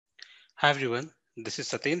Hi everyone, this is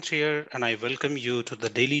Satyendra here and I welcome you to the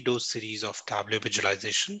Daily Dose series of Tableau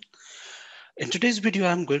Visualization. In today's video,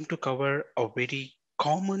 I'm going to cover a very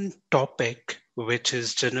common topic which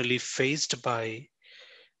is generally faced by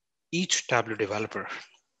each Tableau developer,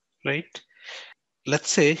 right?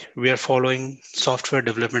 Let's say we are following software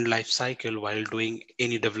development lifecycle while doing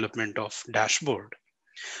any development of dashboard.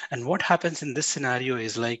 And what happens in this scenario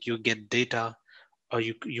is like you get data or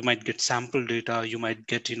you might get sample data, you might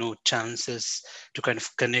get chances to kind of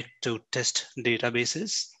connect to test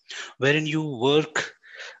databases wherein you work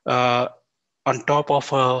uh, on top of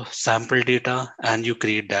a sample data and you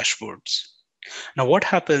create dashboards. Now what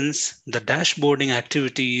happens, the dashboarding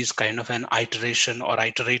activity is kind of an iteration or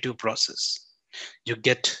iterative process. You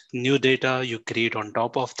get new data, you create on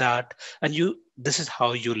top of that, and this is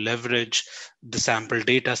how you leverage the sample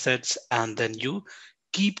data sets, and then you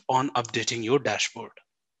keep on updating your dashboard.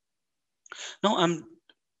 Now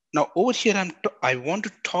over here I want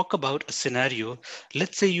to talk about a scenario.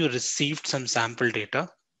 Let's say you received some sample data,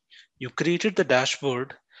 you created the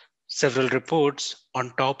dashboard, several reports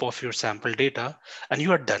on top of your sample data, and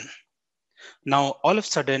you are done. Now, all of a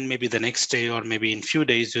sudden, maybe the next day or maybe in few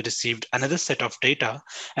days, you received another set of data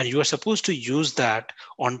and you are supposed to use that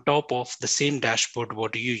on top of the same dashboard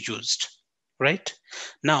what you used, right?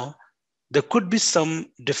 Now, there could be some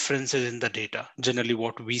differences in the data, generally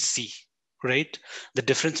what we see, right? The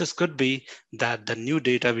differences could be that the new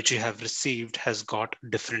data which you have received has got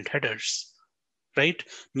different headers, right?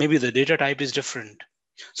 Maybe the data type is different.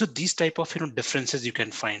 So these type of differences you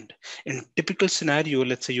can find in typical scenario.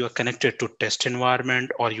 Let's say you are connected to test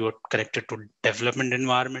environment or you are connected to development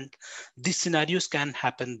environment. These scenarios can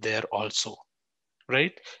happen there also,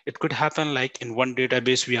 right? It could happen like in one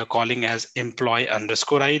database we are calling as employee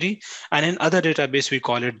underscore ID, and in other database we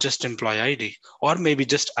call it just employee ID or maybe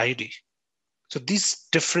just ID. So these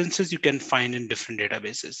differences you can find in different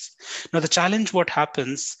databases. Now the challenge, what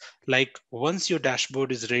happens, like once your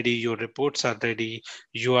dashboard is ready, your reports are ready,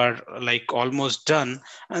 you are like almost done.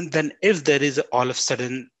 And then if there is all of a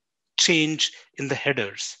sudden change in the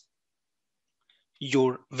headers,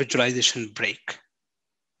 your visualization break,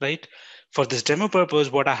 right? For this demo purpose,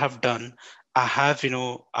 what I have done, I have,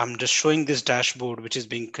 I'm just showing this dashboard, which is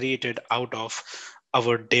being created out of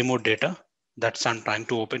our demo data. That's I'm trying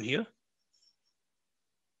to open here.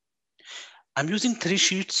 I'm using 3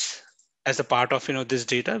 sheets as a part of this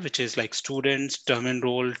data, which is like students, term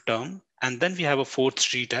enroll, term, and then we have a fourth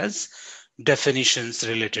sheet as definitions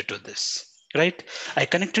related to this, right? I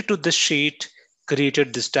connected to this sheet,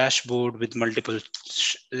 created this dashboard with multiple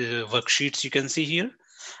worksheets you can see here,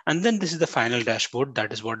 and then this is the final dashboard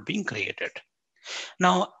that is what being created.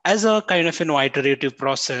 Now, as a kind of an iterative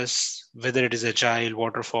process, whether it is agile,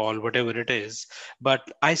 waterfall, whatever it is, but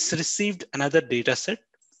I received another data set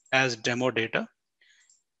as demo data.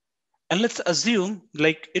 And let's assume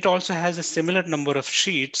like it also has a similar number of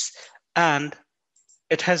sheets and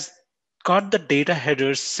it has got the data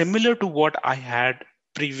headers similar to what I had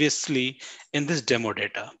previously in this demo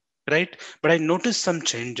data, right? But I noticed some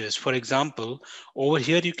changes. For example, over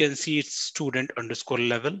here, you can see it's student underscore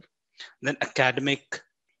level, then academic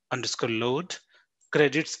underscore load,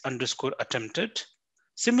 credits underscore attempted.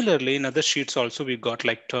 Similarly, in other sheets also, we got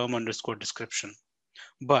like term underscore description.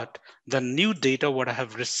 But the new data, what I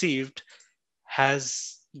have received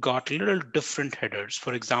has got little different headers.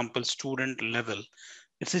 For example, student level,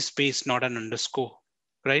 it's a space, not an underscore,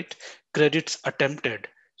 right? Credits attempted.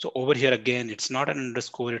 So over here again, it's not an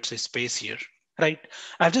underscore, it's a space here, right?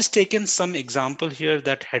 I've just taken some example here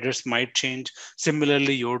that headers might change.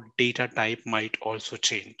 Similarly, your data type might also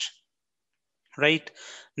change, right?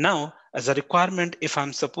 Now, as a requirement, if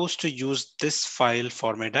I'm supposed to use this file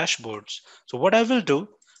for my dashboards, so what I will do,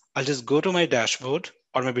 I'll just go to my dashboard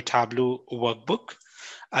or maybe Tableau workbook.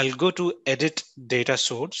 I'll go to edit data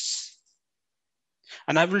source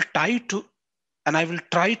and I will try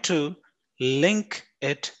to link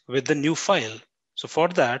it with the new file. So for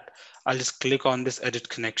that, I'll just click on this edit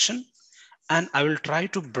connection and I will try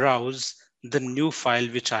to browse the new file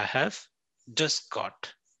which I have just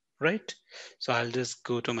got, right? So I'll just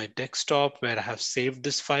go to my desktop where I have saved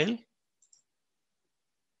this file.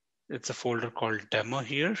 It's a folder called demo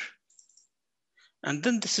here. And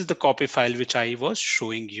then this is the copy file which I was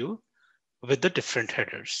showing you with the different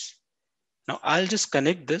headers. Now I'll just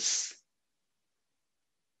connect this.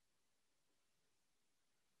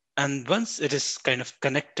 And once it is kind of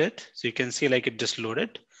connected, so you can see like it just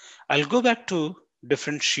loaded, I'll go back to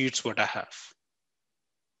different sheets what I have.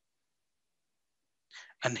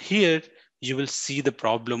 And here you will see the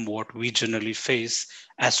problem what we generally face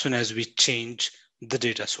as soon as we change the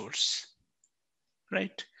data source.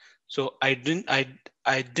 right? So I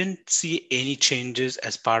didn't see any changes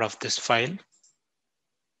as part of this file.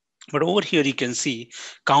 But over here, you can see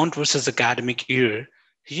count versus academic year.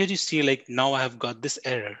 Here you see like now I have got this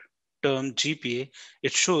error term GPA.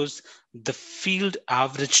 It shows the field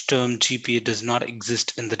average term GPA does not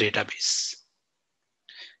exist in the database.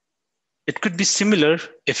 It could be similar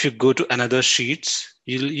if you go to another sheets.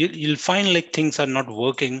 You'll find like things are not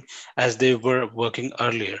working as they were working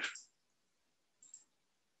earlier,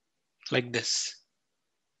 like this.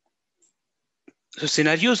 So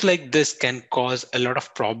scenarios like this can cause a lot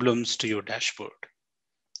of problems to your dashboard.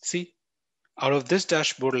 See, out of this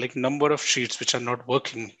dashboard, like number of sheets which are not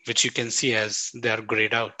working, which you can see as they are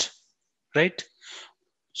grayed out, right?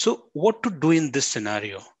 So what to do in this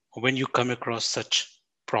scenario when you come across such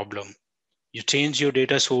problem? You change your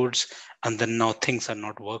data source and then now things are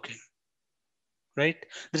not working, right?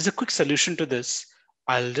 There's a quick solution to this.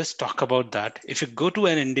 I'll just talk about that. If you go to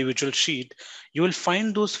an individual sheet, you will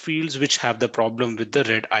find those fields which have the problem with the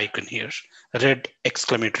red icon here, red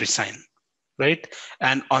exclamatory sign, right?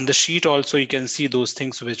 And on the sheet also, you can see those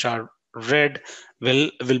things which are red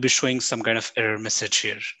will be showing some kind of error message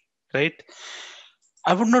here, right?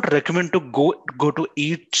 I would not recommend to go to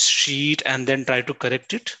each sheet and then try to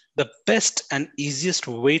correct it. The best and easiest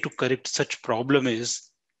way to correct such problem is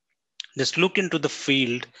just look into the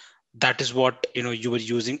field that is what you were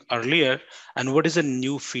using earlier, and what is a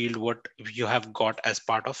new field what you have got as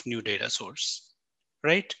part of new data source,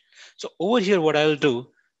 right? So over here, what I'll do,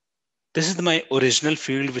 this is my original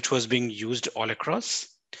field which was being used all across.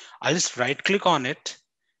 I'll just right click on it,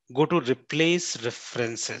 go to replace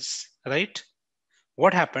references, right?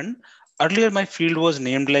 What happened? Earlier, my field was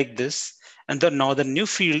named like this, and now the new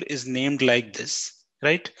field is named like this,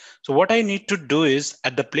 right? So what I need to do is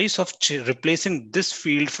at the place of replacing this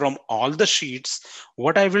field from all the sheets,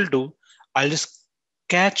 what I will do, I'll just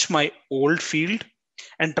catch my old field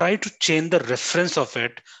and try to change the reference of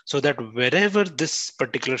it so that wherever this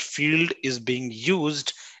particular field is being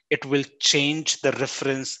used, it will change the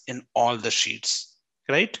reference in all the sheets,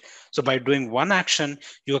 right? So by doing one action,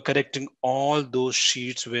 you are correcting all those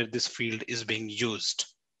sheets where this field is being used,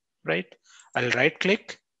 right? I'll right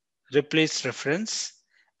click, replace reference,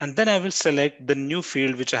 and then I will select the new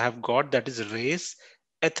field which I have got, that is race,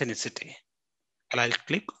 ethnicity, and I'll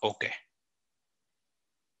click OK.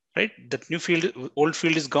 Right, that new field, old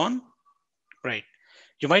field is gone, right?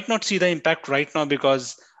 You might not see the impact right now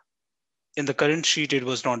because in the current sheet, it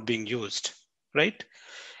was not being used, right?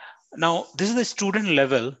 Now, this is the student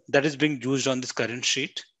level that is being used on this current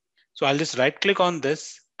sheet. So I'll just right click on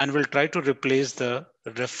this and we'll try to replace the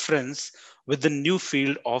reference with the new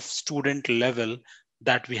field of student level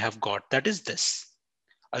that we have got. That is this.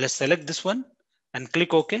 I'll just select this one and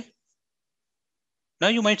click OK. Now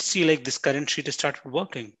you might see like this current sheet has started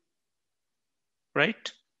working,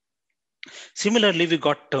 right? Similarly, we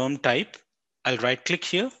got term type. I'll right click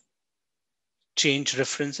here, change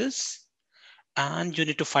references, and you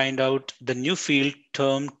need to find out the new field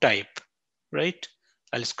term type, right?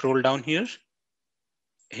 I'll scroll down here.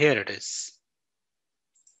 Here it is.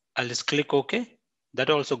 I'll just click OK. That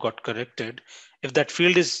also got corrected. If that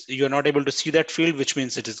field is, you're not able to see that field, which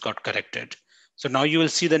means it has got corrected. So now you will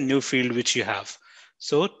see the new field which you have.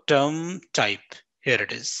 So term type, here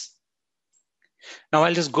it is. Now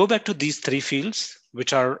I'll just go back to these three fields,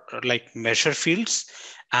 which are like measure fields,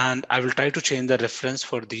 and I will try to change the reference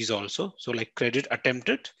for these also. So like credit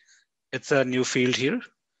attempted, it's a new field here.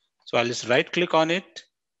 So I'll just right click on it,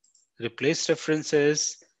 replace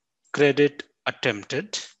references, credit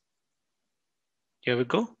attempted. Here we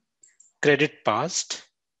go. Credit passed.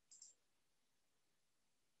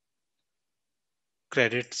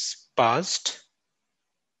 Credits passed.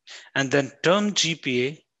 And then term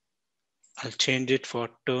GPA, I'll change it for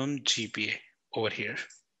term GPA over here,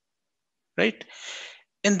 right?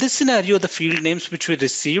 In this scenario, the field names which we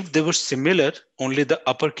received, they were similar, only the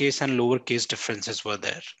uppercase and lowercase differences were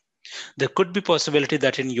there. There could be possibility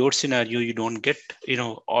that in your scenario, you don't get,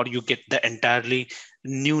 or you get the entirely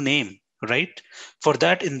new name, right? For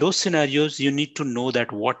that, in those scenarios, you need to know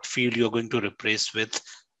that what field you're going to replace with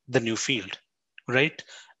the new field, right?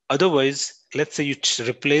 Otherwise, let's say you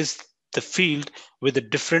replace the field with a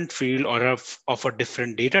different field or of a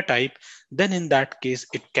different data type, then in that case,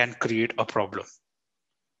 it can create a problem.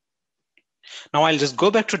 Now I'll just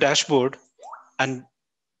go back to dashboard and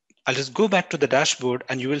I'll just go back to the dashboard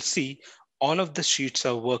and you will see all of the sheets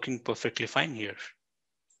are working perfectly fine here,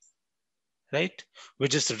 right? We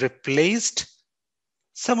just replaced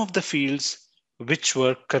some of the fields which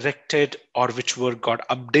were corrected or which were got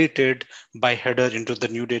updated by header into the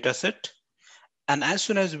new data set. And as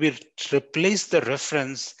soon as we replace the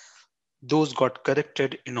reference, those got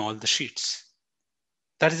corrected in all the sheets.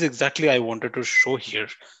 That is exactly I wanted to show here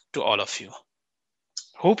to all of you.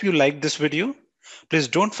 Hope you liked this video. Please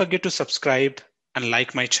don't forget to subscribe and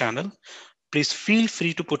like my channel. Please feel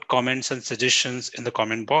free to put comments and suggestions in the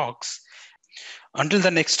comment box. Until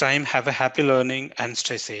the next time, have a happy learning and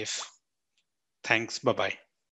stay safe. Thanks. Bye-bye.